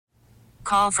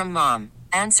Call from mom.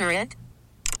 Answer it.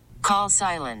 Call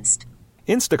silenced.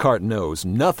 Instacart knows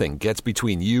nothing gets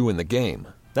between you and the game.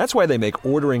 That's why they make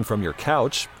ordering from your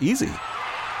couch easy.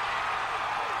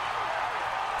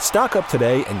 Stock up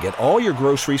today and get all your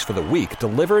groceries for the week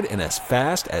delivered in as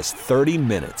fast as 30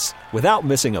 minutes without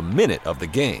missing a minute of the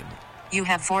game. You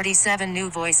have 47 new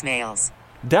voicemails.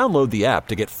 Download the app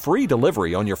to get free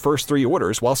delivery on your first 3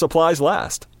 orders while supplies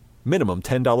last. Minimum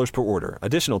 $10 per order.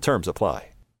 Additional terms apply.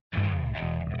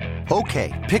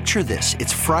 Okay, picture this.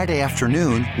 It's Friday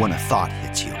afternoon when a thought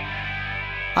hits you.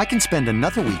 I can spend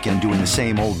another weekend doing the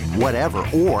same old whatever,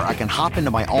 or I can hop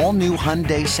into my all-new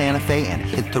Hyundai Santa Fe and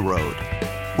hit the road.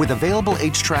 With available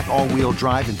H-Track all-wheel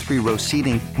drive and 3-row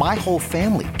seating, my whole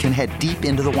family can head deep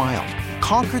into the wild.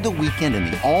 Conquer the weekend in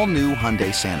the all-new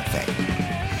Hyundai Santa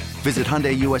Fe. Visit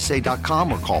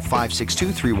HyundaiUSA.com or call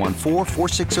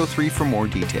 562-314-4603 for more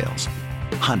details.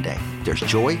 Hyundai, there's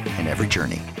joy in every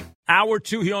journey. Hour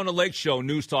 2 here on the Lake Show,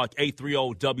 News Talk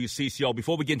 830 WCCO.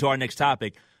 Before we get into our next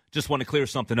topic, just want to clear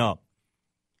something up.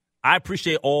 I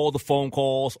appreciate all the phone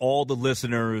calls, all the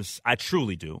listeners. I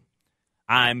truly do.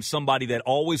 I'm somebody that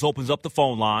always opens up the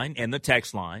phone line and the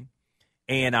text line,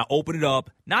 and I open it up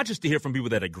not just to hear from people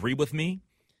that agree with me,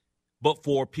 but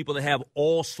for people that have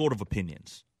all sort of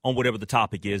opinions on whatever the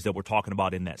topic is that we're talking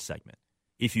about in that segment.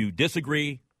 If you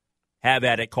disagree, have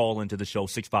at it, call into the show,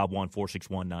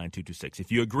 651-461-9226.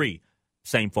 If you agree,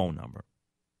 same phone number.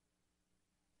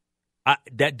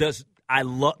 That's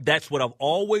what I've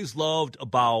always loved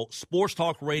about sports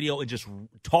talk radio and just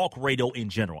talk radio in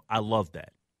general. I love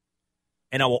that.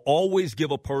 And I will always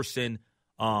give a person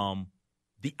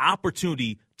the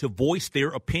opportunity to voice their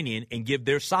opinion and give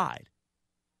their side.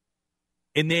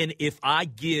 And then if I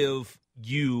give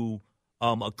you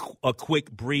a quick,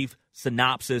 brief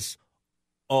synopsis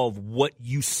of what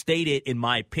you stated in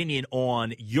my opinion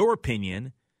on your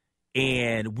opinion,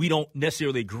 and we don't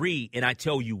necessarily agree, and I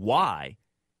tell you why,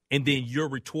 and then your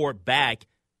retort back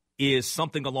is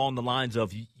something along the lines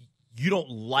of you don't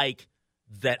like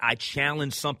that I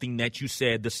challenge something that you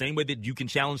said the same way that you can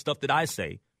challenge stuff that I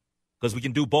say, because we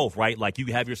can do both, right? Like you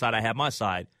have your side, I have my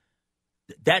side.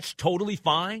 That's totally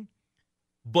fine,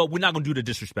 but we're not going to do the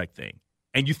disrespect thing.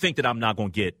 And you think that I'm not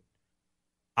going to get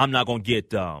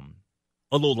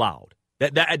a little loud.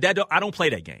 That I don't play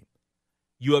that game.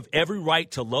 You have every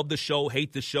right to love the show,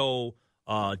 hate the show,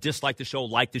 dislike the show,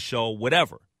 like the show,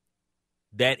 whatever.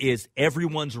 That is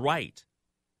everyone's right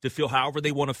to feel however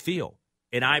they want to feel.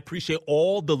 And I appreciate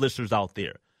all the listeners out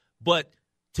there. But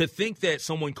to think that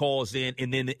someone calls in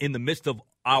and then in the midst of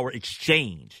our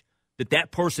exchange,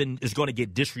 that person is going to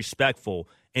get disrespectful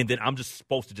and then I'm just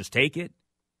supposed to just take it?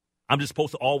 I'm just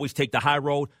supposed to always take the high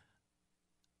road?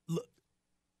 Look,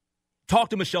 talk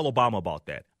to Michelle Obama about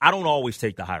that. I don't always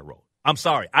take the high road. I'm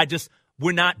sorry.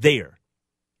 We're not there.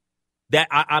 That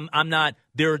I'm not.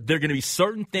 There are going to be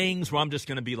certain things where I'm just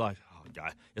going to be like, oh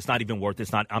God, it's not even worth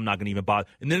it. I'm not going to even bother.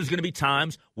 And then there's going to be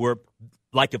times where,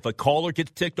 like, if a caller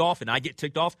gets ticked off and I get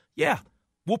ticked off, yeah,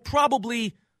 we'll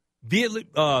probably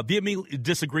vehemently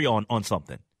disagree on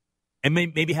something, and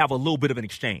maybe have a little bit of an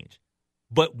exchange.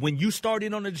 But when you start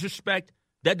in on the disrespect,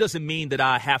 that doesn't mean that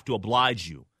I have to oblige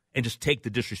you and just take the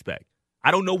disrespect.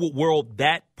 I don't know what world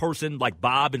that person like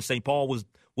Bob in St. Paul was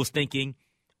thinking,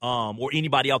 or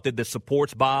anybody out there that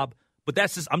supports Bob. But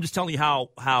I'm just telling you how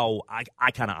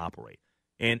I kind of operate.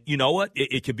 And you know what?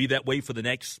 It could be that way for the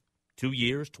next 2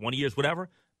 years, 20 years, whatever.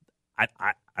 I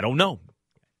don't know.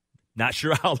 Not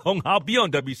sure how long I'll be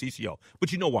on WCCO,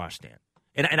 but you know where I stand.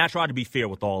 And I try to be fair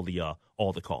with all the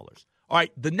callers. All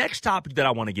right, the next topic that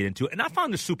I want to get into, and I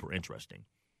found this super interesting,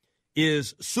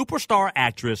 is superstar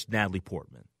actress Natalie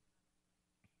Portman.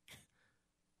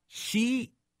 She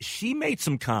made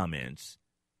some comments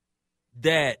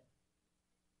that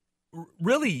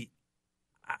really,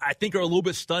 I think, are a little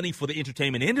bit stunning for the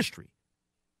entertainment industry.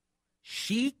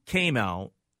 She came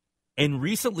out and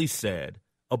recently said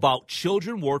about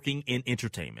children working in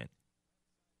entertainment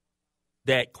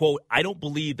that, quote, I don't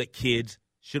believe that kids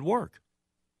should work.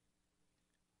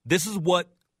 This is what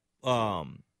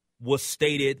was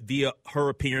stated via her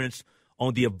appearance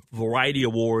on the Variety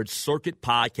Awards Circuit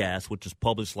podcast, which was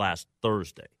published last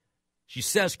Thursday. She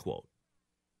says, quote,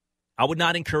 I would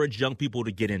not encourage young people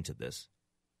to get into this.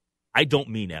 I don't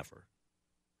mean ever.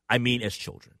 I mean as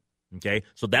children. Okay?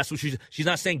 So that's what she's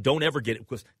not saying don't ever get it,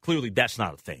 because clearly that's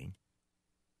not a thing.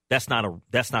 That's not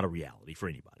a reality for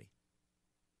anybody.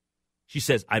 She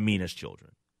says, I mean as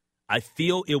children. I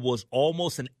feel it was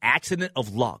almost an accident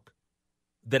of luck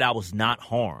that I was not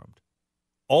harmed.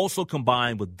 Also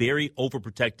combined with very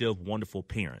overprotective, wonderful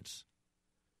parents.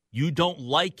 You don't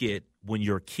like it when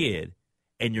you're a kid,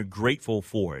 and you're grateful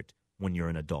for it when you're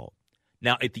an adult.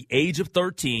 Now, at the age of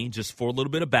 13, just for a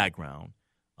little bit of background,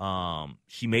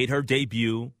 she made her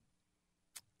debut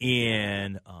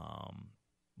in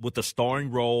with a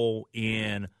starring role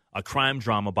in a crime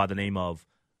drama by the name of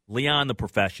Leon the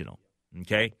Professional.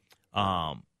 Okay,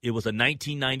 it was a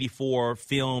 1994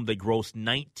 film that grossed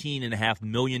 $19.5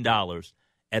 million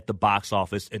at the box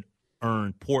office and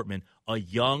earned Portman a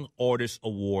Young Artist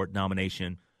Award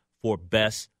nomination for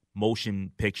Best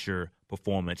Motion Picture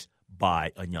Performance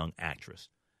by a Young Actress.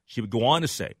 She would go on to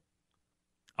say,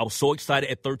 I was so excited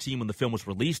at 13 when the film was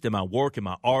released and my work and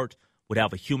my art would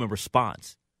have a human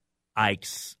response. I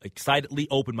excitedly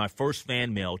opened my first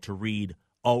fan mail to read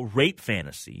a rape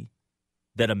fantasy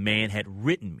that a man had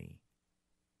written me.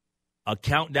 A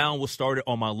countdown was started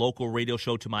on my local radio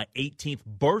show to my 18th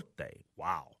birthday.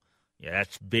 Wow. Yeah,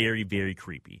 that's very, very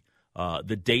creepy.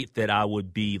 The date that I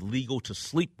would be legal to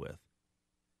sleep with.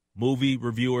 Movie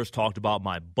reviewers talked about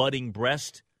my budding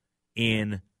breast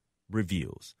in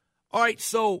reviews. All right,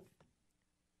 so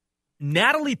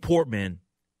Natalie Portman,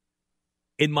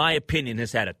 in my opinion,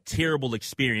 has had a terrible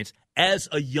experience as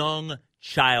a young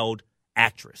child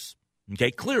actress.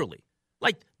 Okay, clearly.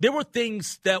 Like, there were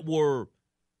things that were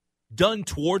done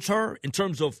towards her in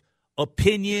terms of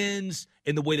opinions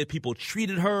and the way that people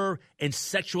treated her and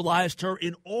sexualized her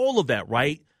and all of that,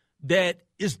 right? That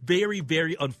is very,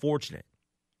 very unfortunate.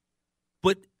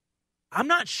 But I'm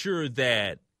not sure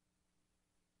that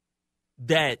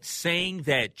saying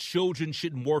that children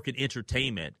shouldn't work in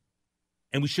entertainment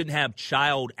and we shouldn't have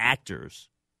child actors,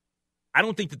 I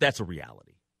don't think that that's a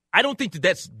reality. I don't think that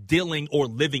that's dealing or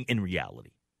living in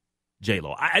reality,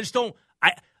 J-Lo. I just don't.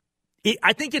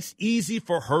 I think it's easy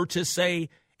for her to say,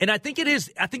 and I think it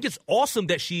is. I think it's awesome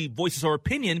that she voices her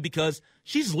opinion because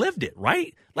she's lived it,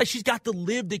 right? Like, she's got the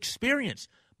lived experience.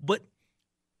 But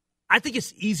I think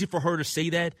it's easy for her to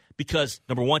say that because,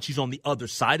 number one, she's on the other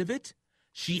side of it.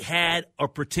 She had a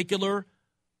particular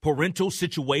parental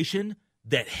situation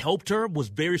that helped her, was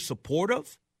very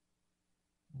supportive.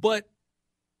 But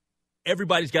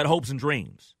everybody's got hopes and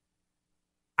dreams.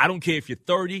 I don't care if you're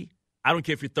 30. I don't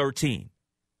care if you're 13.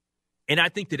 And I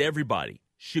think that everybody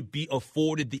should be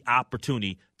afforded the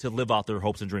opportunity to live out their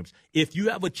hopes and dreams. If you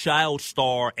have a child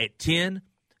star at 10,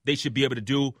 they should be able to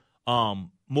do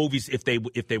movies if they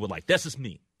would like. That's just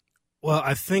me. Well,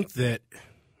 I think that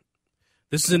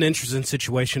this is an interesting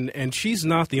situation, and she's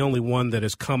not the only one that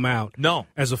has come out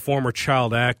as a former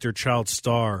child actor, child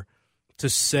star, to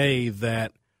say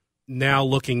that now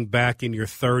looking back in your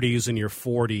 30s and your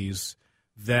 40s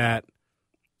that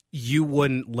you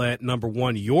wouldn't let, number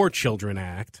one, your children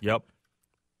act. Yep.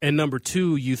 And number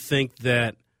two, you think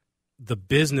that the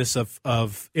business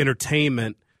of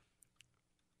entertainment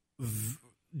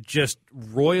just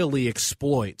royally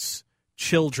exploits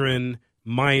children,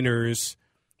 minors,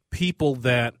 people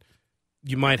that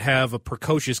you might have a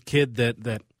precocious kid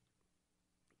that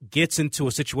gets into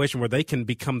a situation where they can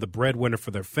become the breadwinner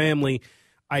for their family,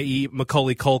 i.e.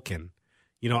 Macaulay Culkin,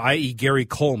 i.e. Gary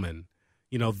Coleman,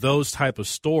 those type of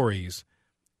stories.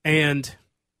 And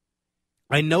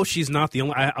I know she's not the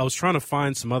only. I was trying to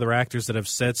find some other actors that have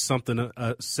said something,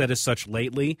 said as such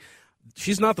lately.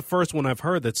 She's not the first one I've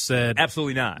heard that said,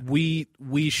 absolutely not. We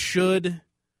should,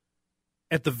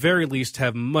 at the very least,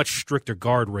 have much stricter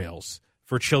guardrails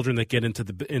for children that get into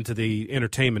the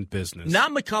entertainment business.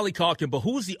 Not Macaulay Culkin, but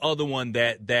who's the other one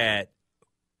that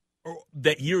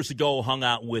years ago hung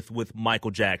out with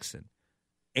Michael Jackson?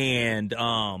 And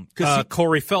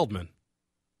Corey Feldman.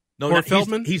 No, Corey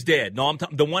Feldman? He's dead. No,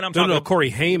 the one I'm talking about. No, Corey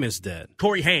Haim is dead.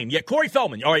 Corey Haim. Yeah, Corey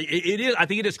Feldman. All right, it is. I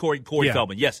think it is Corey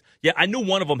Feldman. Yes. Yeah, I knew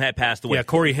one of them had passed away. Yeah,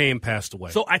 Corey Haim passed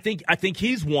away. So I think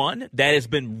he's one that has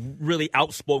been really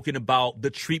outspoken about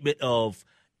the treatment of.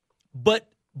 But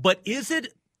is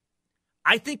it?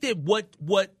 I think that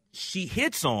what she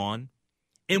hits on,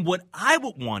 and what I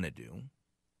would want to do,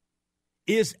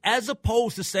 is as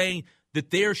opposed to saying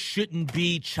that there shouldn't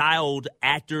be child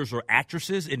actors or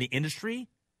actresses in the industry,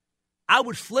 I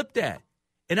would flip that.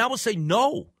 And I would say,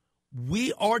 no,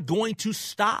 we are going to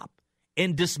stop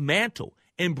and dismantle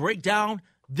and break down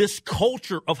this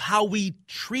culture of how we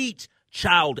treat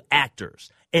child actors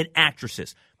and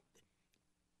actresses.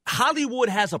 Hollywood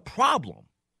has a problem.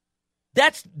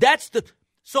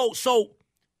 So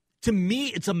to me,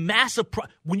 it's a massive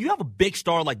problem. When you have a big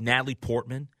star like Natalie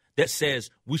Portman that says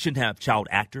we shouldn't have child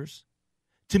actors,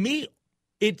 to me,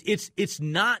 it's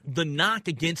not the knock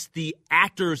against the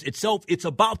actors itself. It's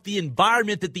about the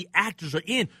environment that the actors are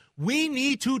in. We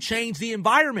need to change the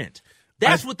environment.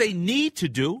 That's what they need to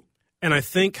do. And I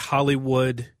think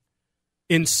Hollywood,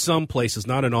 in some places,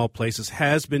 not in all places,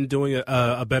 has been doing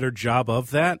a better job of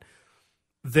that.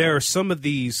 There are some of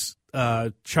these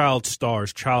child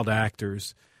stars, child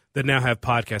actors that now have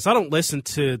podcasts. I don't listen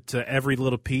to every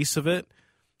little piece of it,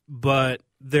 but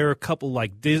there are a couple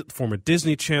like former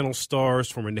Disney Channel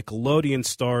stars, former Nickelodeon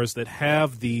stars that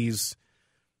have these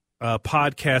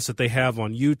podcasts that they have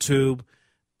on YouTube,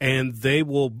 and they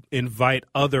will invite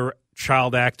other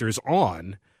child actors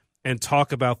on and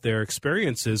talk about their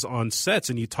experiences on sets.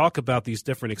 And you talk about these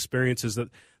different experiences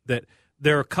that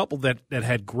there are a couple that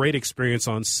had great experience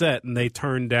on set, and they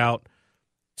turned out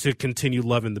to continue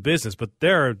loving the business. But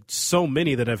there are so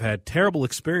many that have had terrible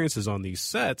experiences on these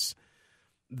sets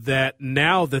that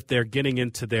now that they're getting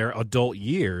into their adult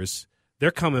years, they're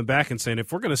coming back and saying,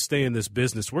 if we're going to stay in this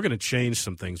business, we're going to change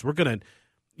some things. We're going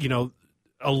to,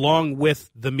 along with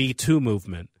the Me Too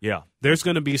movement, there's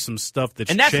going to be some stuff that's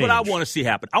changed. And that's what I want to see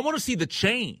happen. I want to see the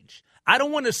change. I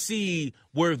don't want to see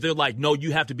where they're like, no,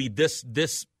 you have to be this.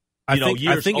 I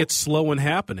think it's slow in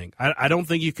happening. I don't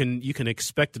think you can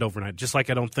expect it overnight. Just like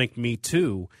I don't think Me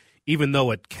Too, even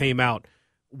though it came out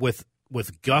with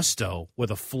gusto,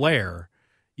 with a flair,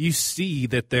 you see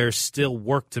that there's still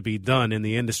work to be done in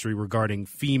the industry regarding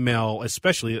female,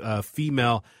 especially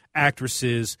female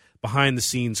actresses, behind the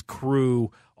scenes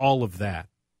crew, all of that.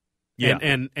 Yeah.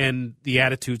 And the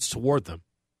attitudes toward them.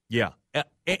 Yeah.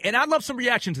 And I'd love some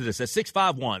reaction to this at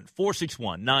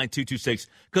 651-461-9226.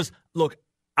 Because, look,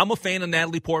 I'm a fan of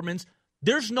Natalie Portman's.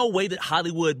 There's no way that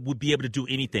Hollywood would be able to do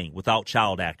anything without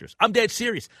child actors. I'm dead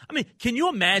serious. I mean, can you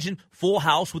imagine Full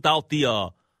House without the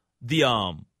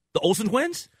Olsen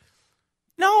twins?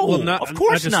 No, well, of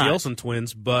course not. Just the Olsen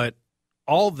twins, but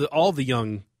all the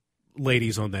young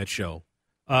ladies on that show.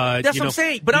 That's what I'm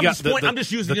saying. But I'm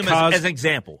just using them as an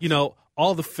example.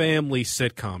 All the family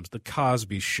sitcoms, The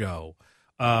Cosby Show.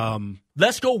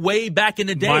 Let's go way back in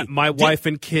the day. My Wife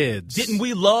and Kids. Didn't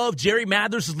we love Jerry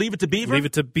Mathers' Leave It to Beaver? Leave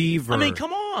It to Beaver. I mean,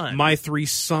 come on. My Three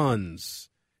Sons.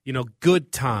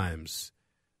 Good Times.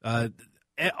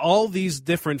 All these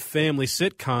different family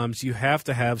sitcoms, you have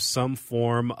to have some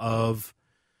form of.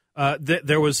 I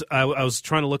was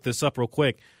trying to look this up real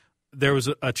quick. There was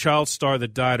a child star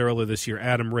that died earlier this year,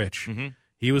 Adam Rich. Mm-hmm.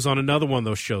 He was on another one of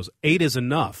those shows. 8 is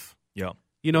Enough. Yeah.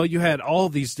 You had all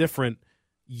these different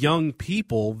young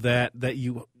people that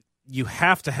you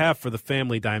have to have for the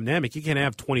family dynamic. You can't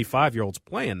have 25-year-olds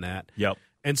playing that. Yep.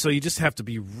 And so you just have to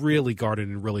be really guarded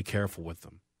and really careful with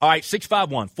them. All right,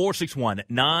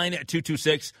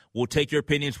 651-461-9226. We'll take your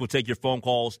opinions, we'll take your phone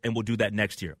calls, and we'll do that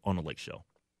next year on The Lake Show.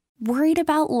 Worried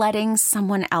about letting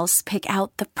someone else pick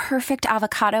out the perfect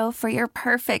avocado for your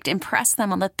perfect impress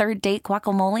them on the third date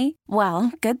guacamole?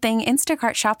 Well, good thing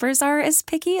Instacart shoppers are as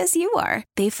picky as you are.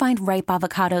 They find ripe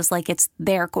avocados like it's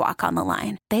their guac on the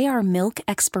line. They are milk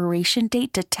expiration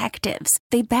date detectives.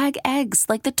 They bag eggs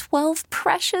like the 12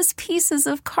 precious pieces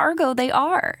of cargo they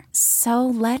are. So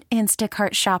let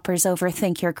Instacart shoppers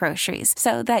overthink your groceries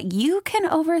so that you can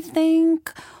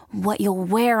overthink what you'll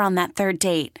wear on that third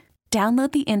date.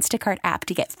 Download the Instacart app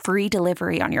to get free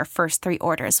delivery on your first 3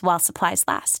 orders while supplies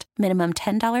last. Minimum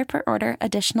 $10 per order.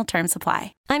 Additional terms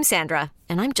apply. I'm Sandra,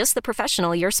 and I'm just the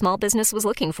professional your small business was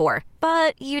looking for.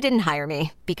 But you didn't hire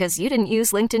me because you didn't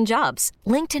use LinkedIn Jobs.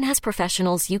 LinkedIn has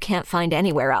professionals you can't find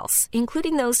anywhere else,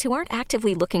 including those who aren't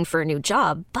actively looking for a new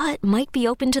job, but might be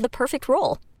open to the perfect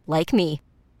role, like me.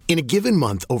 In a given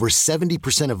month, over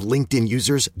 70% of LinkedIn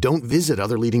users don't visit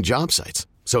other leading job sites.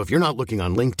 So if you're not looking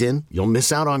on LinkedIn, you'll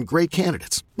miss out on great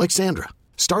candidates like Sandra.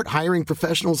 Start hiring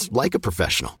professionals like a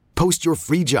professional. Post your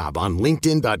free job on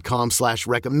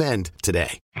linkedin.com/recommend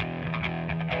today.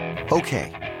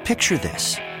 Okay, picture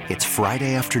this. It's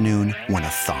Friday afternoon when a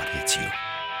thought hits you.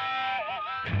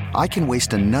 I can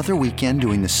waste another weekend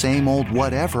doing the same old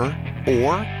whatever,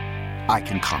 or I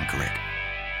can conquer it.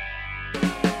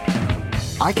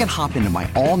 I can hop into my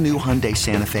all-new Hyundai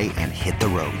Santa Fe and hit the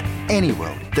road. Any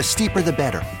road. The steeper, the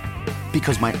better.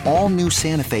 Because my all-new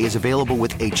Santa Fe is available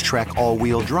with H-Track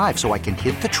all-wheel drive, so I can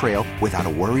hit the trail without a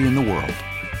worry in the world.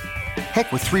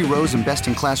 Heck, with 3 rows and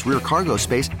best-in-class rear cargo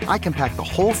space, I can pack the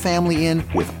whole family in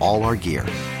with all our gear.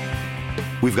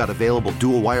 We've got available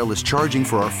dual wireless charging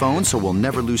for our phones, so we'll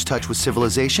never lose touch with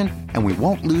civilization, and we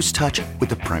won't lose touch with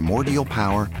the primordial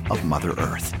power of Mother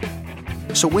Earth.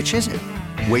 So which is it?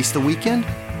 Waste the weekend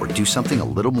or do something a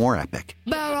little more epic?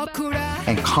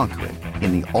 And conquer it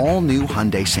in the all-new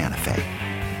Hyundai Santa Fe.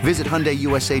 Visit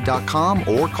HyundaiUSA.com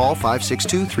or call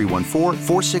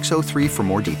 562-314-4603 for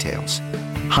more details.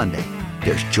 Hyundai,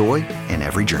 there's joy in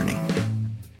every journey.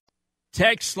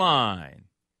 Text line.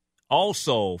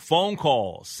 Also, phone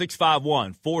call,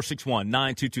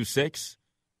 651-461-9226.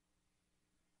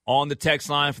 On the text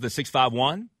line for the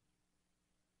 651,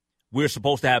 we're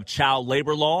supposed to have child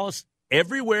labor laws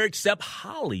everywhere except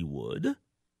Hollywood.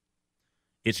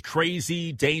 It's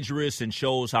crazy, dangerous, and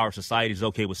shows how our society is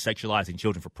okay with sexualizing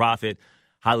children for profit.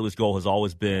 Hollywood's goal has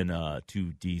always been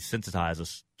to desensitize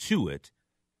us to it.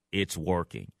 It's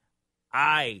working.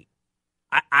 I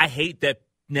hate that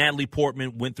Natalie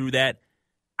Portman went through that.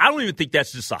 I don't even think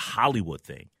that's just a Hollywood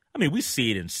thing. I mean, we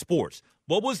see it in sports.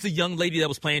 What was the young lady that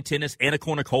was playing tennis, Anna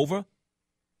Kournikova?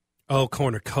 Oh,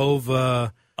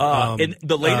 Kournikova. And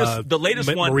the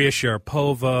latest one, Maria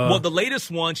Sharapova. Well, the latest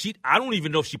one, I don't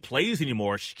even know if she plays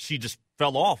anymore. She just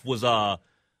fell off. Was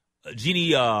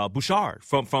Jeannie Bouchard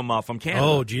from Canada?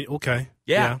 Oh, okay,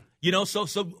 yeah. You know,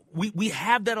 so we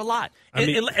have that a lot.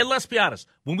 And let's be honest,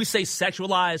 when we say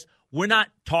sexualized, we're not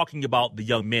talking about the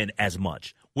young men as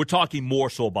much. We're talking more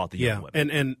so about the young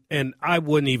women. And I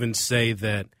wouldn't even say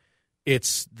that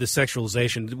it's the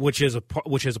sexualization, which is a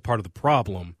part of the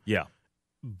problem. Yeah.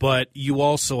 But you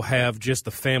also have just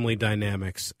the family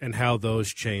dynamics and how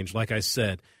those change. Like I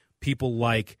said, people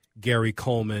like Gary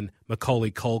Coleman,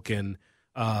 Macaulay Culkin,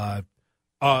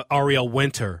 Ariel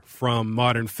Winter from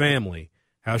Modern Family,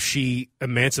 how she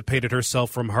emancipated herself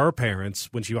from her parents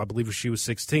when I believe she was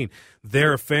 16.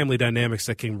 There are family dynamics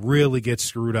that can really get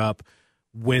screwed up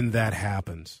when that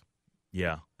happens.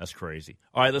 Yeah, that's crazy.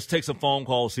 All right, let's take some phone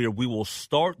calls here. We will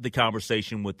start the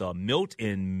conversation with Milt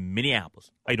in Minneapolis.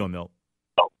 How you doing, Milt?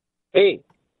 Hey,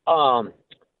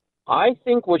 I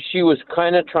think what she was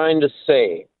kind of trying to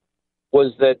say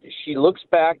was that she looks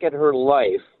back at her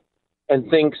life and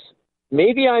thinks,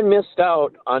 maybe I missed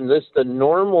out on the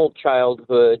normal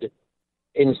childhood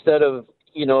instead of,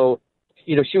 she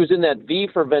was in that V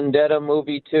for Vendetta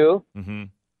movie too. Mm-hmm.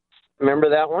 Remember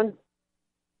that one?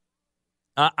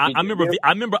 I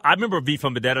remember V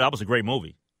from Vendetta. That was a great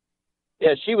movie.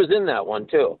 Yeah, she was in that one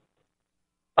too.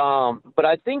 But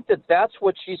I think that's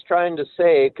what she's trying to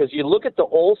say, because you look at the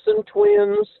Olsen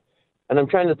twins, and I'm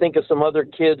trying to think of some other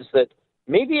kids that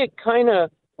maybe it kind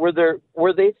of where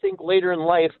they think later in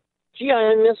life, gee,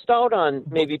 I missed out on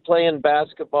maybe playing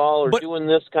basketball or doing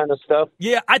this kind of stuff.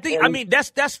 Yeah,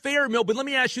 that's fair, Mill. But let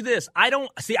me ask you this: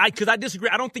 because I disagree.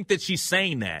 I don't think that she's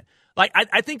saying that. Like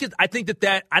I think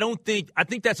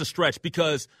that's a stretch,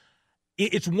 because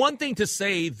it's one thing to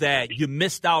say that you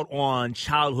missed out on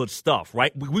childhood stuff,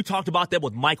 right? We talked about that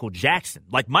with Michael Jackson.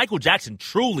 Like, Michael Jackson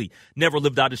truly never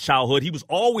lived out his childhood. He was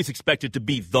always expected to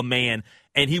be the man,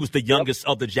 and he was the youngest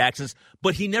of the Jacksons.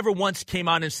 But he never once came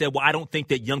out and said, well, I don't think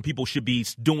that young people should be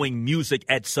doing music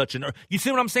at such an... You see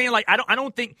what I'm saying? Like, I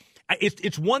don't think...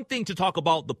 It's one thing to talk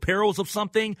about the perils of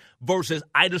something versus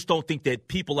I just don't think that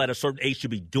people at a certain age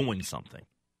should be doing something.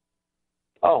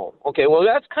 Oh, okay. Well,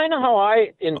 that's kind of how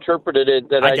I interpreted it.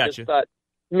 That I just thought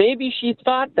maybe she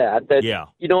thought that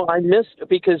I missed,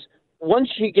 because once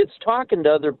she gets talking to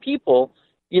other people,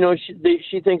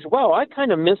 she thinks, wow, I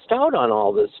kind of missed out on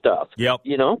all this stuff. Yep.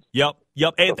 Yep.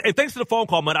 And thanks for the phone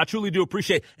call, man. I truly do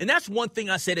appreciate it. And that's one thing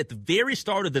I said at the very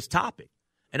start of this topic,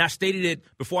 and I stated it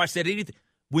before I said anything.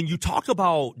 When you talk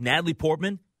about Natalie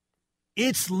Portman,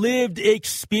 it's lived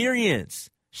experience.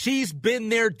 She's been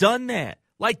there, done that.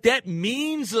 Like, that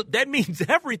means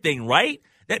everything, right?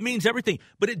 That means everything.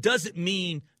 But it doesn't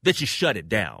mean that you shut it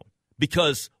down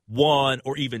because one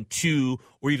or even two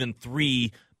or even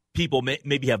three people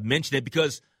maybe have mentioned it.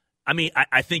 Because,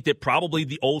 I think that probably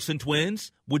the Olsen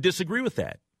twins would disagree with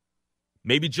that.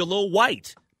 Maybe Jalil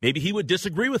White, maybe he would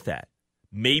disagree with that.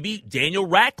 Maybe Daniel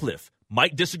Radcliffe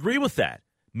might disagree with that.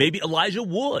 Maybe Elijah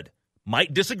Wood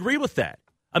might disagree with that.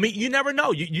 You never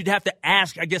know. You'd have to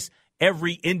ask, I guess,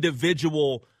 every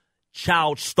individual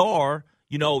child star,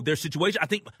 their situation. I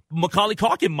think Macaulay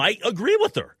Culkin might agree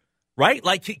with her, right?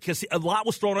 Like, because a lot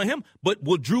was thrown on him. But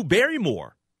will Drew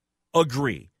Barrymore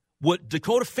agree? Would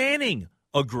Dakota Fanning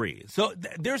agree? So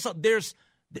this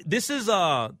is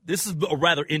a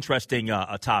rather interesting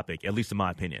topic, at least in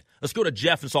my opinion. Let's go to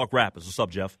Jeff in Sauk Rapids. What's up,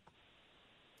 Jeff?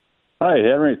 Hi,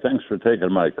 Henry. Thanks for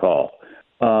taking my call.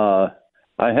 I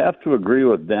have to agree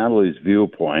with Natalie's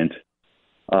viewpoint.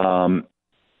 I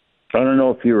don't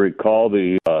know if you recall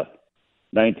the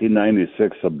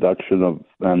 1996 abduction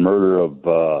and murder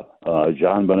of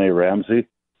John Benet Ramsey.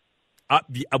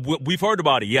 We've heard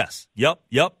about it, yes. Yep,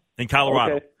 in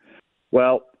Colorado. Okay.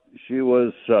 Well, she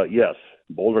was, yes,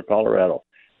 Boulder, Colorado.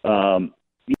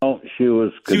 She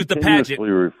was continuously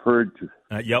referred to.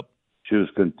 Yep. She was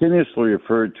continuously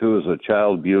referred to as a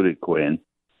child beauty queen.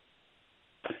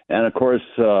 And, of course,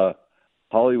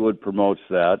 Hollywood promotes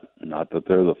that, not that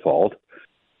they're the fault.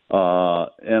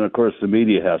 And, of course, the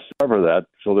media has to cover that.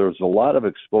 So there's a lot of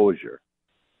exposure.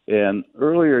 And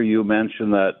earlier you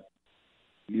mentioned that,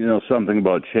 something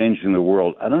about changing the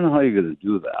world. I don't know how you're going to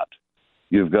do that.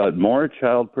 You've got more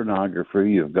child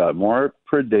pornography. You've got more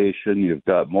predation. You've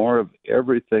got more of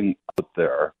everything out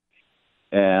there.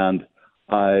 And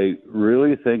I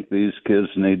really think these kids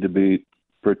need to be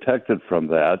protected from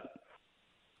that,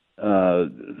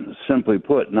 simply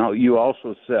put. Now, you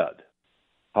also said,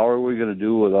 how are we going to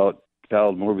do without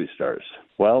child movie stars?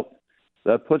 Well,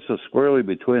 that puts us squarely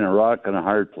between a rock and a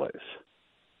hard place.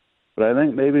 But I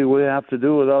think maybe we have to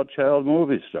do without child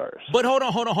movie stars. But hold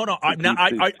on. Now,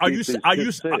 are you?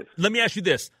 Let me ask you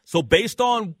this. So, based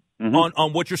on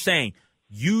on what you're saying,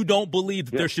 you don't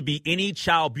believe that there should be any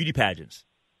child beauty pageants?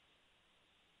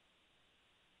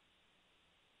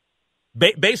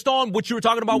 Based on what you were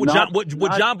talking about with John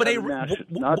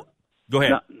Bonet. Go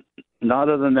ahead. Not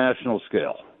at a national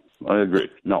scale. I agree.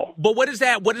 No. But what is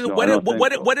that? What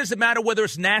does it matter whether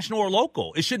it's national or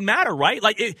local? It shouldn't matter, right?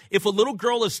 Like if a little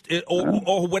girl is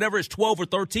or whatever is 12 or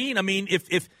 13. I mean,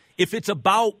 if it's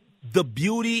about the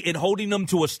beauty and holding them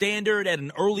to a standard at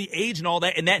an early age and all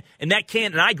that, and I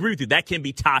agree with you, that can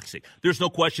be toxic. There's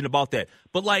no question about that.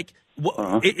 But like,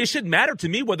 it shouldn't matter to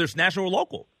me whether it's national or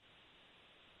local.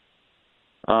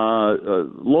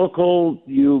 Local,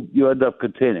 you end up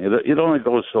containing it. It only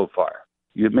goes so far.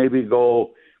 Maybe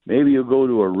you go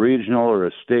to a regional or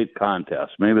a state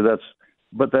contest.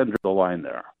 But then there's the line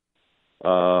there.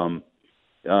 So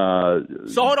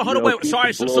hold on, wait.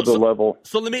 Sorry. So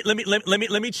let me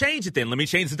change it then. Let me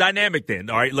change the dynamic then.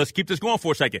 All right, let's keep this going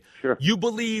for a second. Sure. You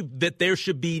believe that there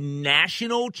should be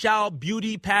national child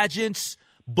beauty pageants,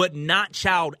 but not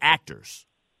child actors?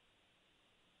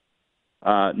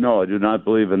 No, I do not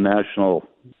believe in national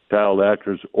child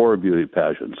actors or beauty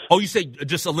pageants. Oh, you say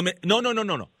just eliminate? No.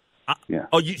 Yeah.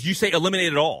 Oh, you say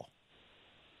eliminate it all?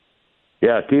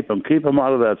 Yeah, keep them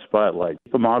out of that spotlight.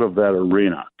 Keep them out of that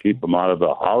arena. Keep them out of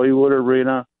the Hollywood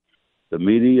arena, the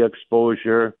media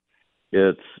exposure.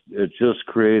 It just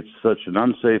creates such an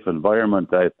unsafe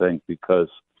environment, I think, because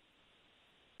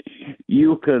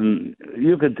you can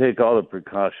take all the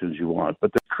precautions you want,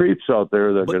 but the creeps out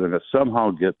there, they're going to somehow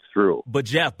get through. But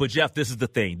Jeff, this is the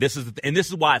thing. This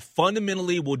is why I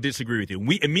fundamentally will disagree with you.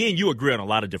 Me and you agree on a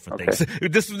lot of different things.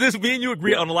 This me and you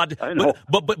agree on a lot. I know.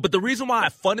 But the reason why I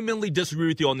fundamentally disagree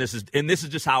with you on this is, and this is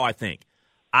just how I think.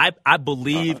 I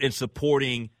believe in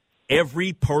supporting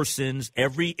every person's,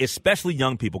 especially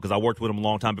young people, because I worked with them a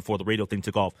long time before the radio thing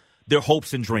took off, their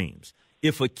hopes and dreams.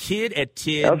 If a kid at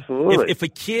 10, if a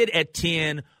kid at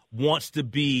 10 wants to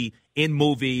be in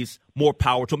movies, more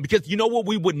power to them. Because you know what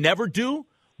we would never do?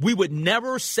 We would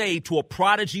never say to a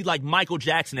prodigy like Michael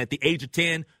Jackson at the age of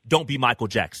 10, don't be Michael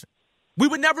Jackson. We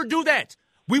would never do that.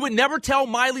 We would never tell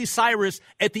Miley Cyrus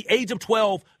at the age of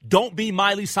 12, don't be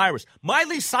Miley Cyrus.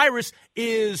 Miley Cyrus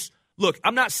is, look,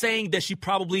 I'm not saying that she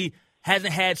probably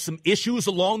hasn't had some issues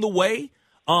along the way,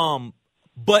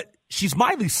 but she's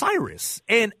Miley Cyrus,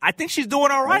 and I think she's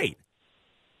doing all right.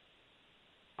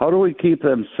 How do we keep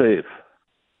them safe?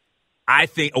 I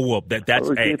think. Oh well, that's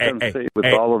safe with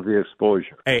all of the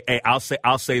exposure.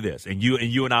 I'll say this, and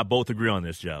you and I both agree on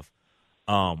this, Jeff.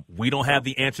 We don't have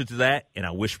the answer to that, and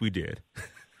I wish we did.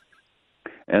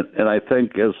 And I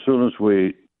think as soon as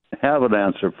we have an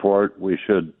answer for it, we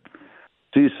should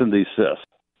cease and desist.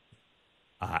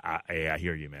 I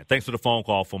hear you, man. Thanks for the phone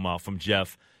call from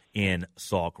Jeff in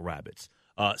Sauk Rapids.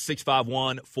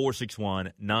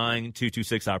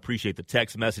 651-461-9226. I appreciate the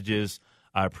text messages.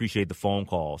 I appreciate the phone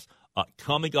calls.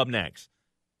 Coming up next,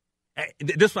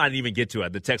 this one I didn't even get to.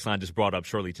 The text line just brought up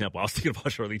Shirley Temple. I was thinking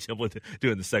about Shirley Temple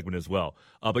doing the segment as well.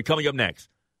 But coming up next,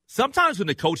 sometimes when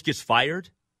the coach gets fired,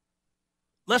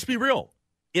 let's be real,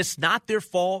 it's not their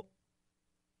fault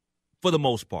for the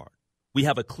most part. We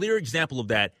have a clear example of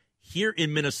that here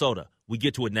in Minnesota. We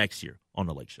get to it next year on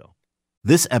The Lake Show.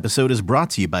 This episode is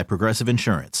brought to you by Progressive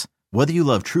Insurance. Whether you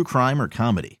love true crime or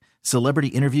comedy, celebrity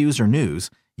interviews or news,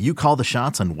 you call the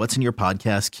shots on what's in your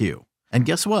podcast queue. And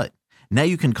guess what? Now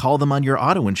you can call them on your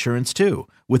auto insurance too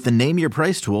with the Name Your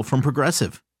Price tool from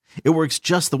Progressive. It works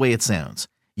just the way it sounds.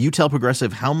 You tell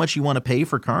Progressive how much you want to pay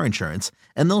for car insurance,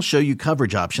 and they'll show you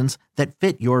coverage options that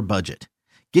fit your budget.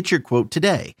 Get your quote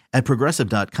today at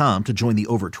Progressive.com to join the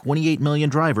over 28 million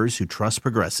drivers who trust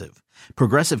Progressive.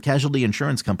 Progressive Casualty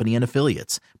Insurance Company and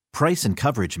Affiliates. Price and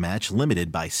coverage match limited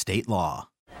by state law.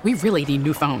 We really need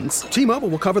new phones. T-Mobile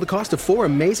will cover the cost of 4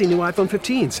 amazing new iPhone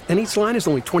 15s, and each line is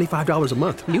only $25 a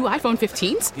month. New iPhone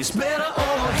 15s? It's better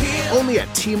over here. Only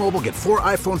at T-Mobile, get 4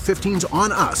 iPhone 15s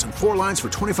on us and 4 lines for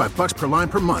 $25 per line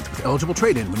per month with eligible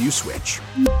trade-in when you switch.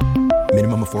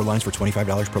 Minimum of 4 lines for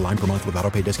 $25 per line per month with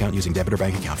autopay discount using debit or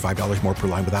bank account. $5 more per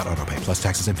line without autopay, plus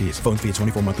taxes and fees. Phone fee at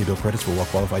 24 monthly bill credits for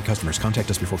well-qualified customers. Contact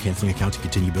us before canceling account to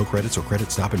continue bill credits or credit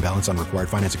stop and balance on required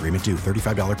finance agreement due.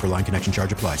 $35 per line connection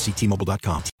charge applies. See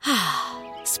T-Mobile.com.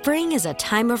 Spring is a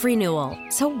time of renewal,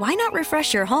 so why not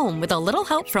refresh your home with a little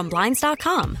help from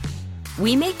Blinds.com?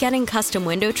 We make getting custom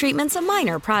window treatments a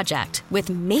minor project with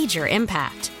major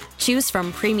impact. Choose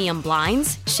from premium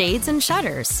blinds, shades, and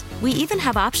shutters. We even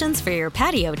have options for your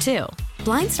patio, too.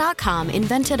 Blinds.com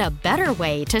invented a better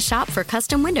way to shop for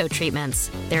custom window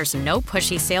treatments. There's no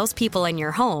pushy salespeople in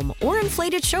your home or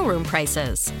inflated showroom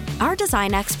prices. Our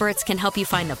design experts can help you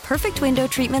find the perfect window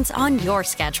treatments on your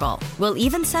schedule. We'll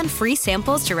even send free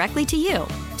samples directly to you.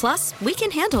 Plus, we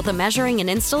can handle the measuring and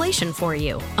installation for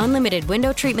you. Unlimited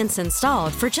window treatments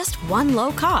installed for just one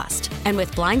low cost. And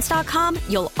with Blinds.com,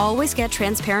 you'll always get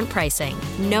transparent pricing.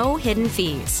 No hidden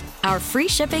fees. Our free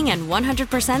shipping and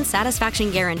 100% satisfaction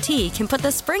guarantee can put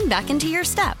the spring back into your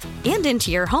step and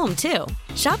into your home, too.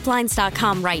 Shop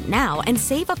Blinds.com right now and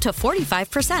save up to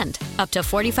 45%. Up to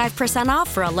 45%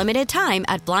 off for a limited time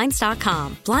at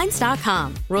Blinds.com.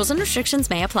 Blinds.com. Rules and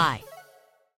restrictions may apply.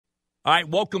 All right,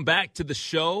 welcome back to the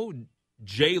show.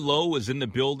 J. Lo is in the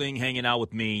building hanging out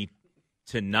with me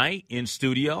tonight in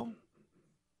studio.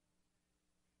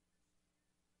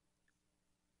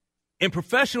 In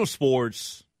professional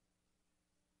sports,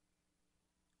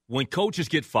 when coaches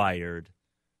get fired,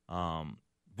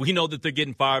 we know that they're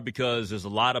getting fired because there's a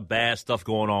lot of bad stuff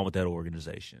going on with that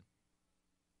organization.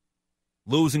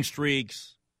 Losing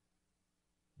streaks,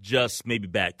 just maybe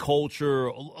bad culture,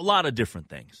 a lot of different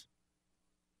things.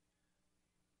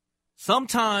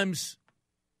 Sometimes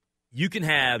you can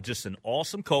have just an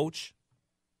awesome coach,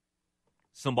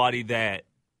 somebody that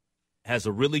has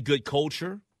a really good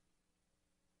culture,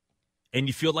 and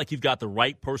you feel like you've got the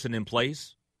right person in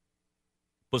place.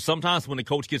 But sometimes when the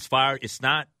coach gets fired, it's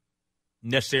not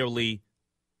necessarily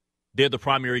they're the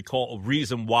primary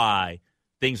reason why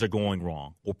things are going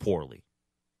wrong or poorly.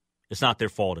 It's not their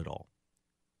fault at all.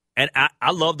 And I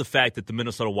love the fact that the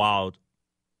Minnesota Wild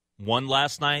won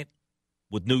last night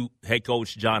with new head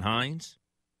coach John Hines.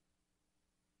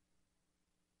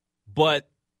 But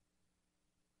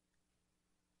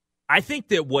I think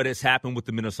that what has happened with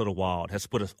the Minnesota Wild has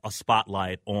put a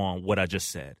spotlight on what I just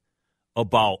said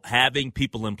about having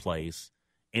people in place.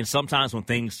 And sometimes when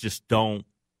things just don't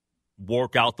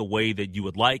work out the way that you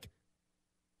would like,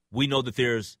 we know that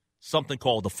there's something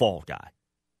called the fall guy.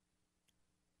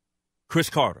 Chris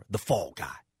Carter, the fall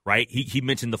guy, right? He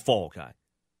mentioned the fall guy.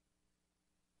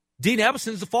 Dean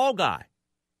Evason is the fall guy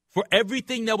for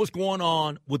everything that was going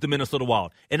on with the Minnesota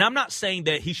Wild. And I'm not saying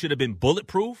that he should have been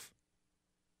bulletproof,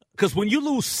 because when you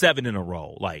lose 7 in a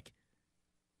row, like,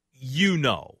 you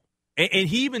know. And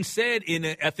he even said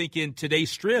I think in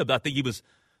today's Strib,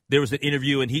 there was an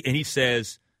interview, and he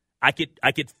says, I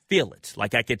could feel it,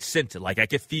 like I could sense it, like I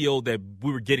could feel that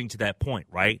we were getting to that point,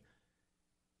 right?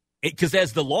 Because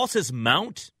as the losses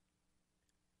mount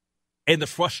and the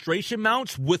frustration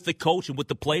mounts with the coach and with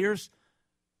the players,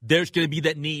 there's going to be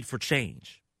that need for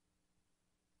change.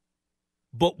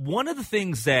 But one of the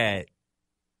things that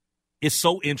is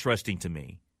so interesting to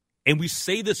me, and we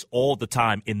say this all the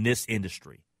time in this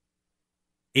industry,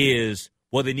 is,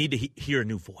 well, they need to hear a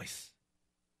new voice.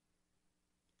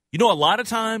 You know, a lot of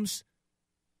times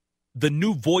the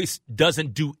new voice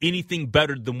doesn't do anything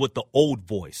better than what the old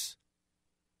voice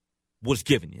was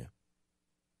giving you.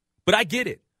 But I get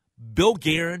it. Bill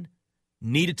Guerin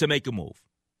needed to make a move.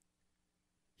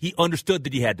 He understood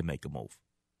that he had to make a move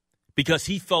because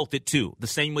he felt it too, the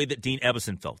same way that Dean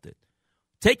Evason felt it.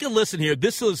 Take a listen here.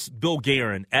 This was Bill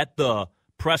Guerin at the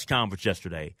press conference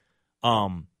yesterday,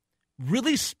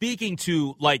 really speaking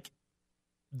to, like,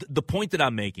 the point that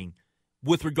I'm making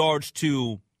with regards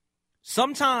to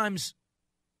sometimes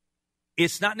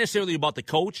it's not necessarily about the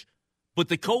coach, but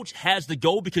the coach has to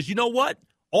go because you know what?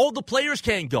 All the players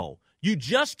can't go. You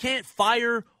just can't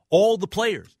fire all the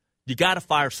players. You got to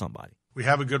fire somebody. We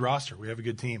have a good roster. We have a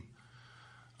good team.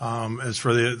 As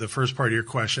for the first part of your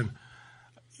question,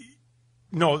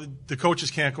 no, the coaches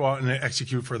can't go out and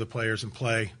execute for the players and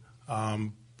play.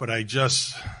 But I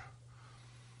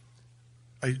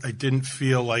didn't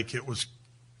feel like it was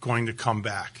going to come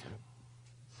back.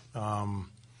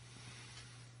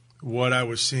 What I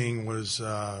was seeing was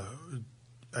I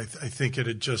think it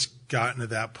had just gotten to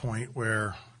that point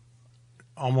where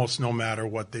almost no matter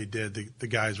what they did, the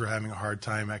guys were having a hard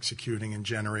time executing and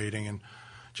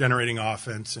generating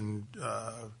offense, and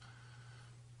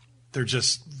they're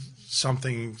just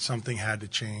something had to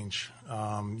change.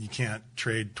 You can't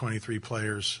trade 23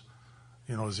 players,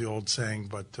 is the old saying,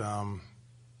 but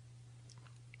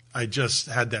I just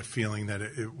had that feeling that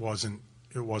it wasn't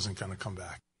going to come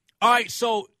back. All right,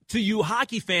 so to you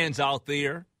hockey fans out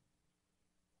there,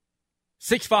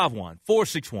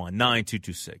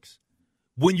 651-461-9226.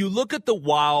 When you look at the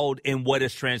Wild and what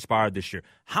has transpired this year,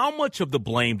 how much of the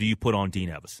blame do you put on Dean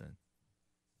Evason?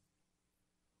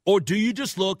 Or do you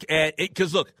just look at it?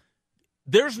 Because, look,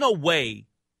 there's no way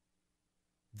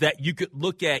that you could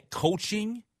look at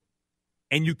coaching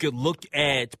and you could look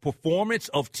at performance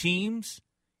of teams,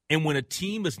 and when a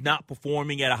team is not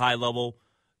performing at a high level,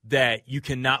 that you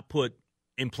cannot put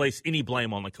in place any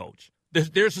blame on the coach. It's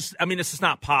just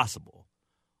not possible.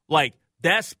 Like,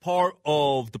 that's part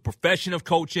of the profession of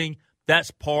coaching. That's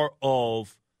part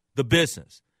of the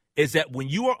business, is that when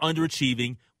you are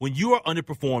underachieving, when you are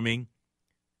underperforming,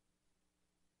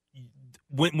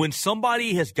 when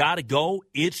somebody has got to go,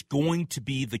 it's going to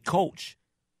be the coach.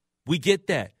 We get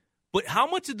that. But how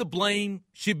much of the blame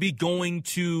should be going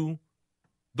to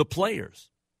the players?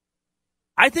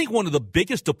 I think one of the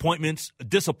biggest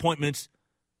disappointments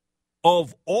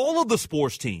of all of the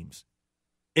sports teams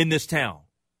in this town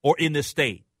or in this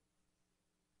state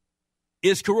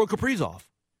is Kirill Kaprizov.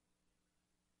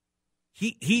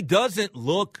 He doesn't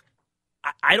look.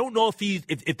 I don't know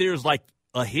if there's like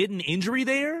a hidden injury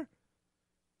there,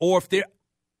 or if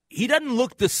he doesn't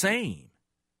look the same.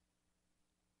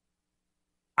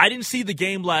 I didn't see the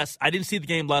game last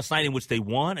night in which they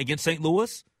won against St.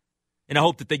 Louis, and I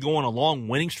hope that they go on a long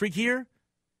winning streak here.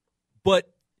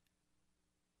 But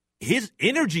his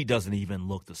energy doesn't even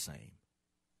look the same.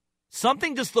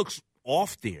 Something just looks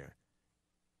off there.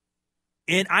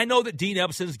 And I know that Dean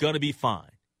Evason is going to be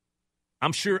fine.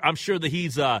 I'm sure that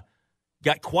he's got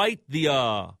quite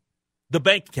the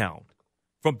bank account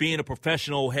from being a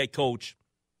professional head coach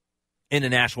in the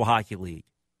National Hockey League.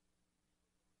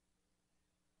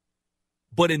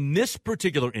 But in this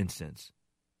particular instance,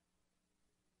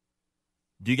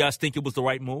 do you guys think it was the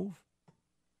right move?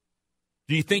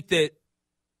 Do you think that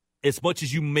as much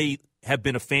as you may have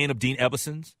been a fan of Dean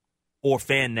Evason's or a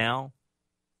fan now,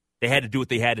 they had to do what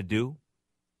they had to do?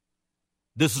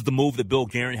 This is the move that Bill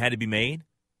Guerin had to be made?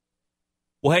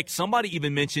 Well, heck, somebody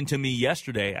even mentioned to me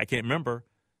yesterday, I can't remember,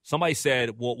 somebody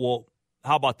said, well,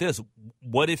 how about this?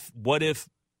 What if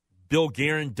Bill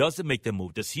Guerin doesn't make the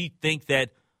move? Does he think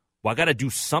that, well, I got to do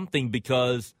something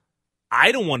because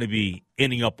I don't want to be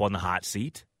ending up on the hot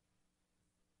seat?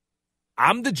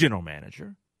 I'm the general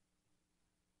manager.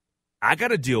 I got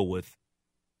to deal with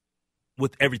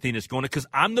everything that's going on because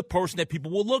I'm the person that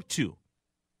people will look to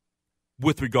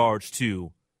with regards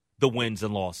to the wins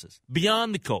and losses,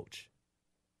 beyond the coach.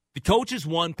 The coach is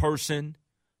one person,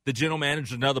 the general manager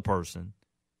is another person,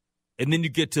 and then you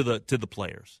get to the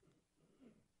players.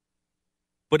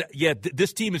 But, yeah,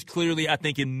 this team is clearly, I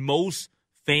think, in most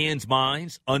fans'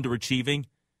 minds, underachieving.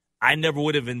 I never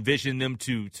would have envisioned them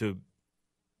to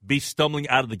be stumbling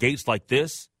out of the gates like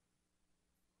this.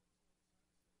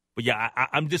 But, yeah,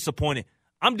 I'm disappointed.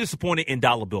 I'm disappointed in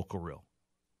Dollar Bill Kirill.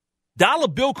 Dollar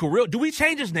Bill Kirill, do we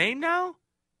change his name now?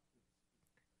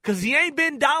 Because he ain't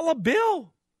been Dollar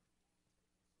Bill.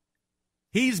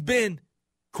 He's been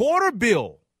Quarter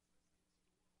Bill.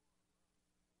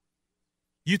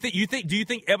 Do you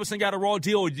think Evason got a raw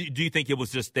deal, or do you think it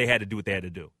was just they had to do what they had to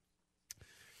do?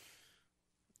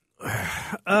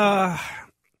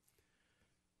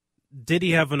 Did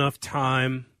he have enough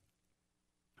time?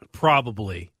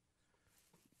 Probably.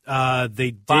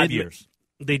 They did 5 years.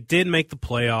 They did make the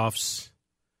playoffs.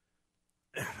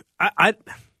 I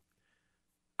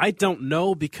don't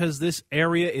know, because this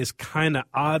area is kind of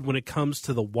odd when it comes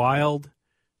to the Wild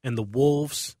and the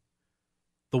Wolves.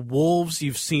 The Wolves,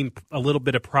 you've seen a little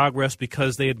bit of progress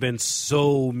because they had been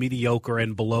so mediocre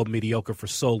and below mediocre for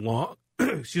so long.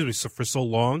 For so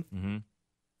long. Mm-hmm.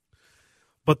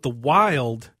 But the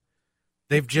Wild,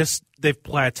 they've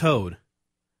plateaued.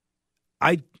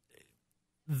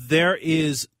 There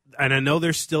is, and I know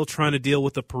they're still trying to deal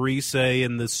with the Parise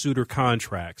and the Suter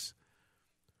contracts,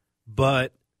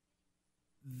 but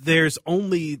there's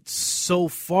only so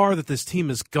far that this team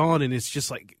has gone, and it's just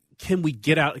like, can we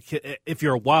get out? If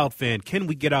you're a Wild fan, can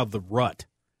we get out of the rut?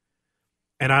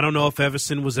 And I don't know if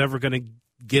Evason was ever going to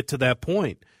get to that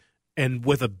point. And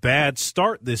with a bad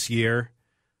start this year,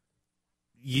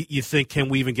 you think, can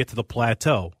we even get to the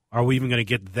plateau? Are we even going to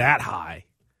get that high?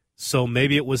 So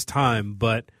maybe it was time,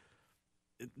 but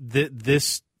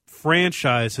this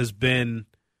franchise has been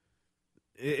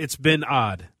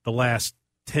odd the last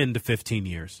 10 to 15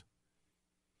 years.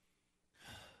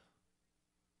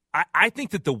 I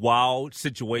think that the Wild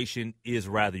situation is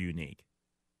rather unique.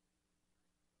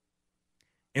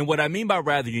 And what I mean by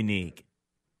rather unique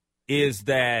is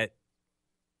that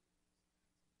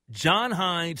John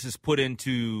Hines is put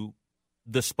into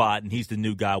the spot, and he's the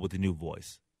new guy with the new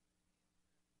voice.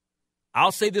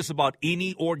 I'll say this about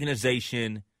any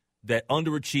organization that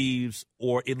underachieves,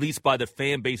 or at least by the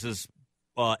fan base's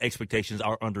expectations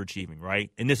are underachieving, right?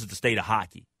 And this is the state of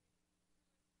hockey.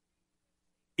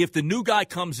 If the new guy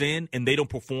comes in and they don't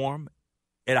perform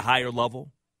at a higher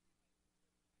level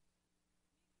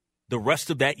the rest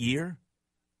of that year,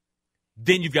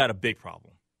 then you've got a big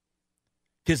problem.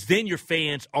 Because then your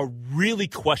fans are really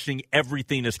questioning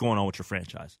everything that's going on with your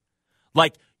franchise.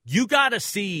 Like, you got to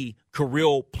see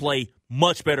Kirill play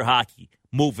much better hockey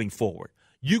moving forward.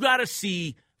 You got to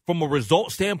see, from a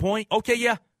result standpoint, okay,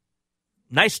 yeah,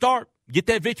 nice start. Get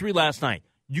that victory last night.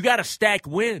 You got to stack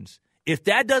wins. If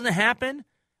that doesn't happen,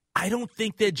 I don't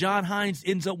think that John Hines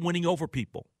ends up winning over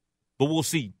people. But we'll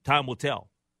see. Time will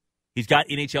tell. He's got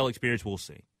NHL experience. We'll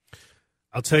see.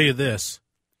 I'll tell you this.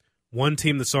 One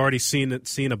team that's already seen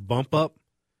a bump up,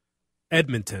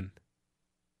 Edmonton.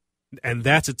 And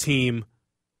that's a team,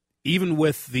 even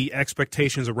with the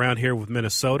expectations around here with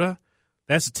Minnesota,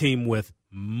 that's a team with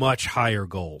much higher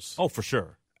goals. Oh, for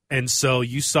sure. And so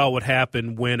you saw what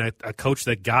happened when a coach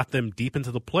that got them deep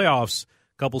into the playoffs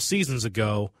a couple seasons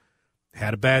ago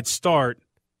had a bad start.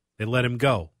 They let him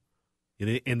go.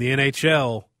 In the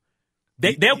NHL,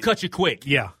 they'll cut you quick.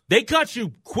 Yeah. They cut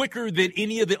you quicker than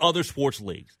any of the other sports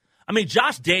leagues. I mean,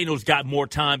 Josh Daniels got more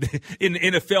time in the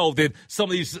NFL than some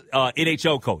of these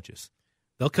NHL coaches.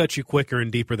 They'll cut you quicker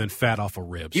and deeper than fat off of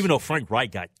ribs. Even though Frank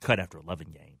Wright got cut after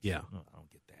 11 games. Yeah. I don't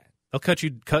get that.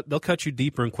 They'll cut you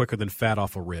deeper and quicker than fat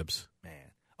off of ribs. Man.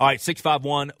 All right,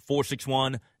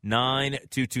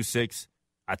 651-461-9226.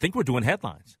 I think we're doing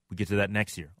headlines. We get to that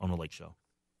next year on The Lake Show.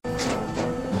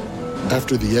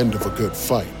 After the end of a good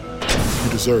fight,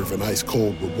 you deserve an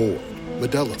ice-cold reward.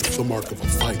 Modelo, the mark of a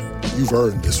fighter. You've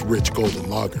earned this rich golden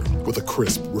lager with a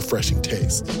crisp, refreshing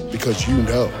taste. Because you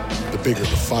know, the bigger the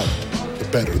fight, the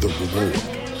better the reward.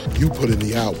 You put in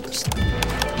the hours,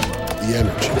 the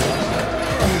energy,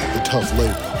 the tough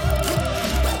labor.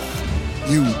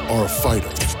 You are a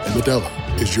fighter, and Modelo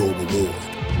is your reward.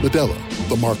 Modelo,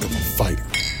 the mark of a fighter.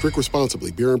 Drink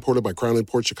responsibly. Beer imported by Crown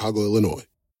Imports, Chicago, Illinois.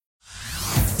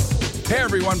 Hey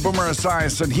everyone, Boomer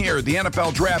Esiason here. The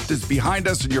NFL Draft is behind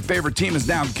us and your favorite team is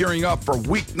now gearing up for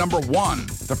week number 1.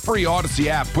 The free Odyssey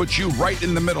app puts you right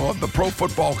in the middle of the pro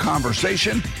football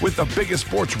conversation with the biggest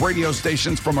sports radio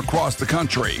stations from across the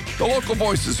country. The local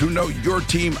voices who know your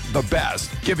team the best,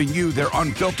 giving you their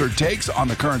unfiltered takes on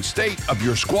the current state of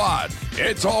your squad.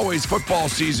 It's always football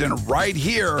season right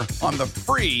here on the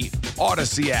free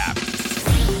Odyssey app.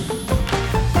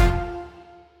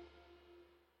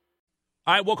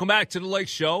 All right, welcome back to the Lake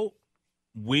Show.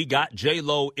 We got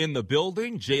J-Lo in the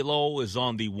building. J-Lo is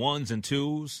on the ones and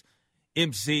twos.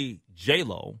 MC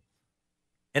J-Lo.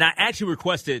 And I actually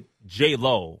requested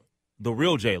J-Lo, the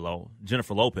real J-Lo,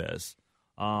 Jennifer Lopez,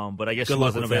 but I guess she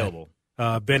wasn't available.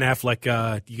 Ben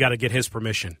Affleck, you got to get his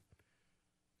permission,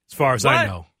 as far as I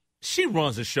know. She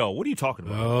runs the show. What are you talking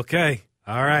about? Okay,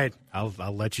 all right.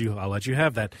 I'll let you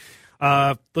have that.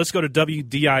 Let's go to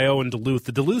WDIO in Duluth.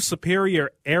 The Duluth Superior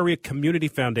Area Community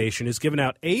Foundation has given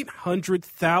out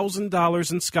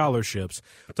 $800,000 in scholarships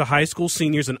to high school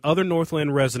seniors and other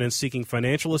Northland residents seeking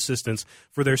financial assistance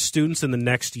for their students in the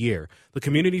next year. The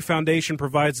Community Foundation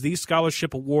provides these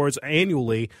scholarship awards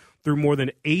annually through more than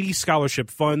 80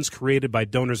 scholarship funds created by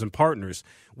donors and partners.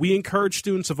 We encourage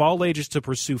students of all ages to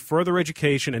pursue further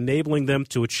education, enabling them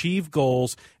to achieve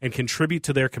goals and contribute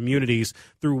to their communities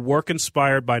through work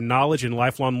inspired by knowledge and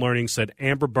lifelong learning, said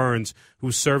Amber Burns,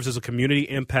 who serves as a community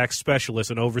impact specialist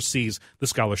and oversees the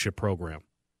scholarship program.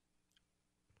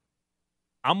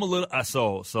 I'm a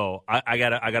little so I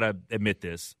gotta admit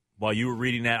this. While you were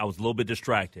reading that, I was a little bit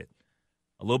distracted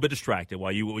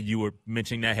while you were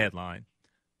mentioning that headline.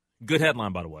 Good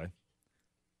headline, by the way.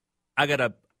 I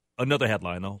got another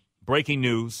headline, though. Breaking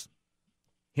news.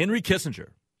 Henry Kissinger.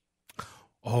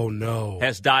 Oh, no.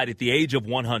 Has died at the age of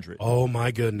 100. Oh, my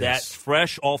goodness. That's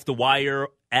fresh off the wire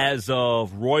as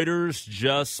of Reuters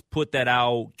just put that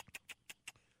out.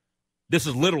 This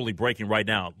is literally breaking right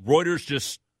now. Reuters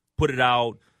just put it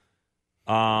out.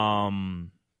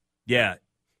 Yeah.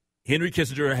 Henry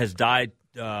Kissinger has died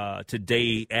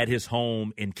today at his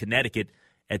home in Connecticut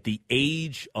at the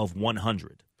age of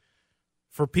 100.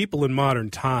 For people in modern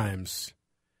times,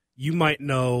 you might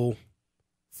know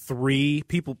three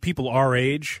people our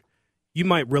age. You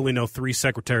might really know three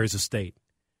secretaries of state.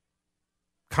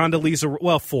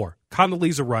 Four.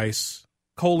 Condoleezza Rice,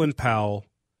 Colin Powell,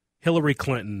 Hillary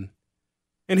Clinton,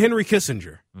 and Henry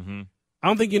Kissinger. Mm-hmm. I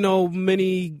don't think you know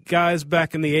many guys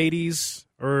back in the 80s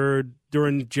or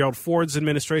during Gerald Ford's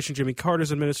administration, Jimmy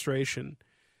Carter's administration.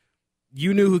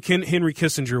 you knew who Henry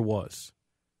Kissinger was,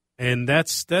 and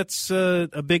that's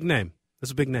a big name.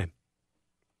 That's a big name.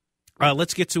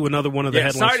 Let's get to another one of the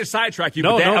headlines. Sorry to sidetrack you.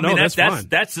 No, but that's fine.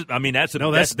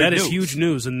 That is huge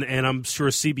news, and I'm sure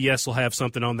CBS will have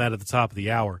something on that at the top of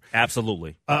the hour.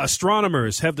 Absolutely.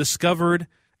 Astronomers have discovered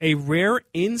a rare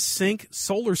in-sync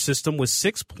solar system with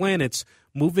 6 planets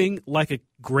moving like a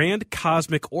grand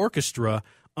cosmic orchestra,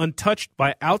 untouched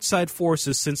by outside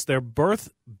forces since their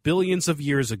birth billions of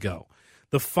years ago.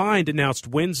 The find, announced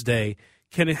Wednesday,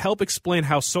 can help explain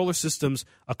how solar systems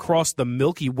across the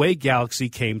Milky Way galaxy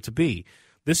came to be.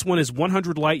 This one is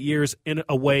 100 light years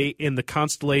away in the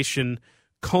constellation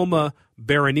Coma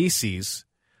Berenices.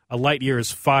 A light year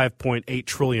is 5.8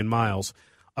 trillion miles.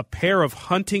 A pair of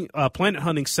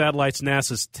planet-hunting satellites,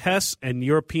 NASA's TESS and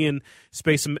European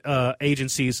Space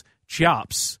Agency's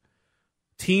JOPS,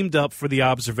 teamed up for the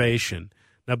observation.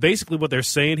 Now, basically what they're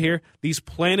saying here, these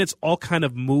planets all kind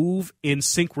of move in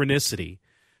synchronicity.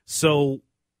 So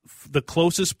the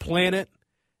closest planet,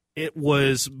 it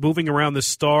was moving around the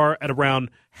star at around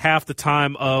half the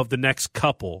time of the next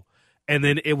couple. And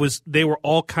then they were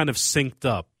all kind of synced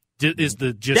up, is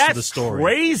the gist of the story.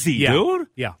 That's crazy, dude.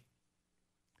 Yeah.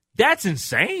 That's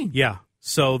insane. Yeah.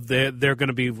 So they're going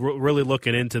to be really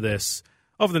looking into this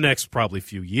over the next probably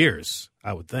few years,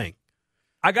 I would think.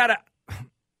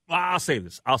 I'll save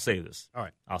this. All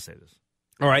right. I'll say this.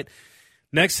 All right.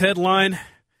 Next headline,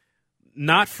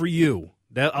 not for you.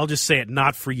 I'll just say it,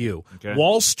 not for you. Okay.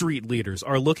 Wall Street leaders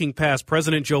are looking past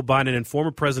President Joe Biden and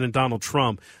former President Donald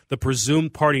Trump, the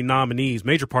presumed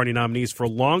major party nominees for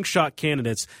long-shot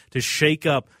candidates to shake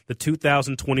up the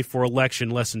 2024 election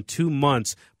less than 2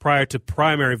 months prior to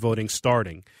primary voting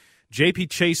starting. J.P.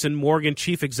 Chase and Morgan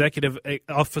Chief Executive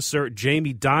Officer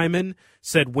Jamie Dimon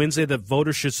said Wednesday that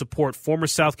voters should support former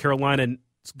South Carolina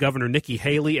Governor Nikki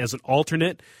Haley as an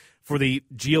alternate for the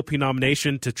GOP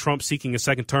nomination to Trump seeking a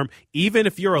second term. Even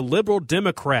if you're a liberal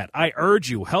Democrat, I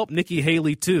urge you, help Nikki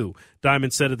Haley too,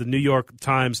 Dimon said at the New York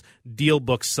Times Deal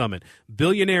Book Summit.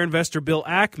 Billionaire investor Bill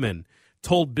Ackman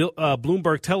told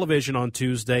Bloomberg Television on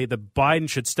Tuesday that Biden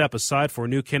should step aside for a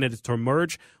new candidate to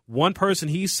emerge. One person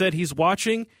he said he's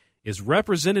watching is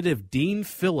Representative Dean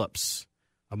Phillips,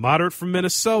 a moderate from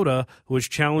Minnesota who is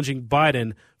challenging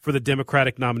Biden for the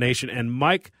Democratic nomination, and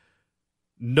Mike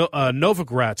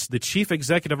Novogratz, the chief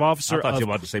executive officer I thought you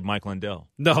were about to say Mike Lindell.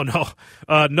 No.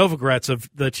 Novogratz,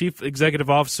 the chief executive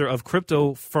officer of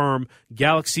crypto firm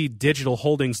Galaxy Digital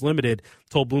Holdings Limited,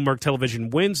 told Bloomberg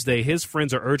Television Wednesday his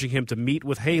friends are urging him to meet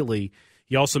with Haley.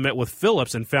 He also met with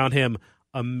Phillips and found him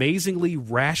amazingly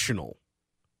rational,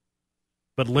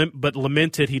 but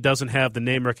lamented he doesn't have the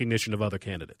name recognition of other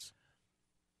candidates.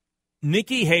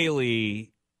 Nikki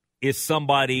Haley is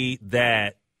somebody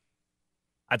that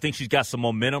I think she's got some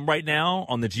momentum right now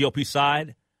on the GOP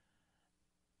side.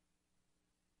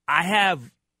 I have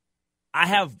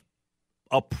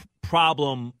a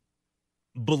problem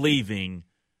believing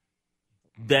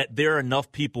that there are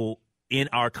enough people in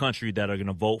our country that are going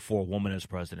to vote for a woman as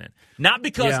president. Not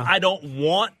because I don't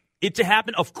want it to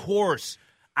happen. Of course,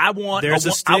 I want. There's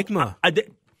a stigma.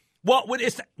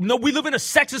 We live in a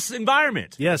sexist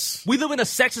environment. Yes. We live in a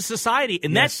sexist society,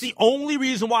 and that's the only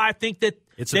reason why I think that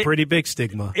it's a pretty big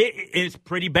stigma. It's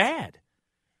pretty bad.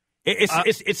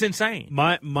 It's insane.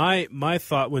 My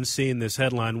thought when seeing this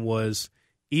headline was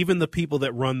even the people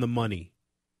that run the money,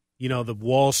 the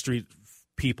Wall Street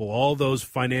people, all those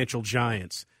financial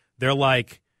giants, they're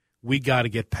like, we got to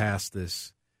get past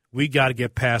this. We got to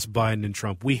get past Biden and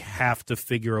Trump. We have to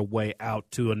figure a way out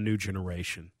to a new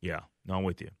generation. Yeah, no, I'm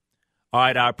with you. All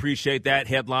right, I appreciate that.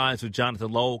 Headlines with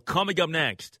Jonathan Lowe. Coming up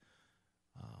next,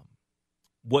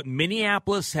 what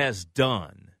Minneapolis has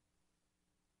done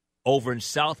over in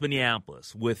South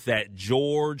Minneapolis with that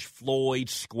George Floyd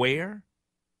Square.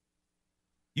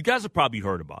 You guys have probably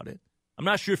heard about it. I'm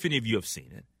not sure if any of you have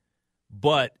seen it.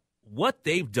 But what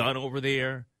they've done over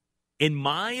there, in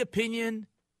my opinion,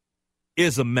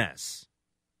 is a mess.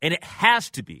 And it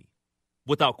has to be,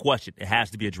 without question, it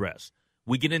has to be addressed.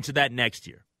 We get into that next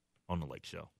year on The Lake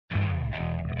Show.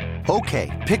 Okay,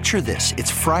 picture this.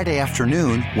 It's Friday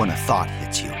afternoon when a thought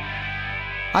hits you.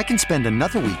 I can spend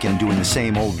another weekend doing the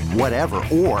same old whatever,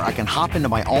 or I can hop into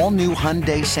my all-new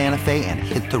Hyundai Santa Fe and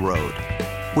hit the road.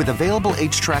 With available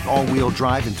H-Track all-wheel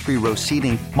drive and 3-row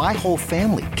seating, my whole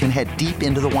family can head deep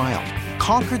into the wild.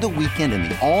 Conquer the weekend in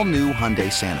the all-new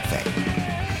Hyundai Santa Fe.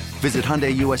 Visit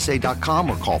HyundaiUSA.com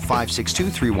or call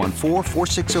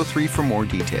 562-314-4603 for more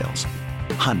details.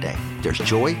 Hyundai, there's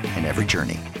joy in every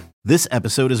journey. This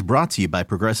episode is brought to you by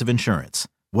Progressive Insurance.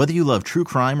 Whether you love true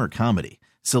crime or comedy,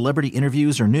 celebrity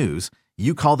interviews or news,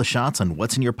 you call the shots on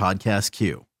what's in your podcast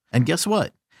queue. And guess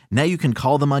what? Now you can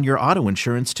call them on your auto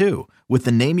insurance too with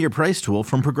the Name Your Price tool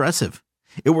from Progressive.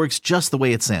 It works just the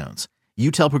way it sounds. You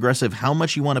tell Progressive how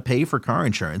much you want to pay for car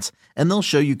insurance, and they'll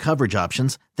show you coverage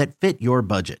options that fit your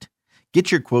budget.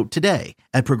 Get your quote today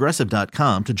at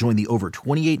Progressive.com to join the over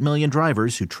 28 million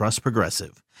drivers who trust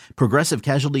Progressive. Progressive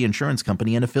Casualty Insurance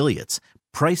Company and Affiliates.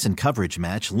 Price and coverage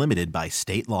match limited by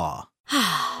state law.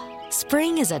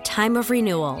 Spring is a time of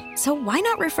renewal, so why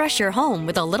not refresh your home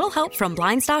with a little help from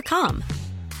Blinds.com?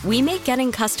 We make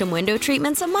getting custom window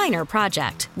treatments a minor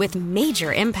project with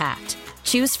major impact.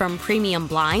 Choose from premium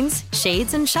blinds,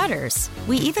 shades, and shutters.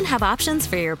 We even have options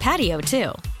for your patio,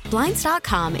 too.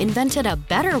 Blinds.com invented a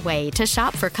better way to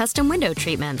shop for custom window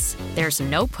treatments. There's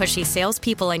no pushy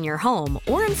salespeople in your home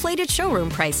or inflated showroom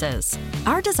prices.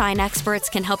 Our design experts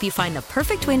can help you find the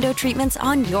perfect window treatments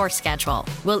on your schedule.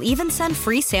 We'll even send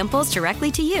free samples directly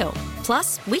to you.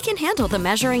 Plus, we can handle the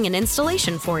measuring and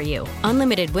installation for you.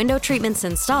 Unlimited window treatments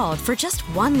installed for just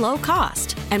one low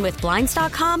cost. And with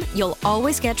Blinds.com, you'll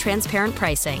always get transparent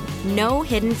pricing. No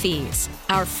hidden fees.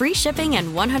 Our free shipping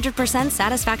and 100%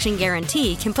 satisfaction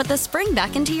guarantee can put the spring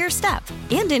back into your step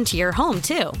and into your home,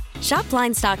 too. Shop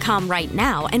Blinds.com right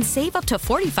now and save up to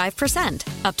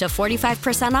 45%. Up to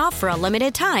 45% off for a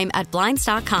limited time at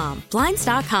Blinds.com.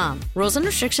 Blinds.com. Rules and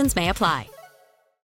restrictions may apply.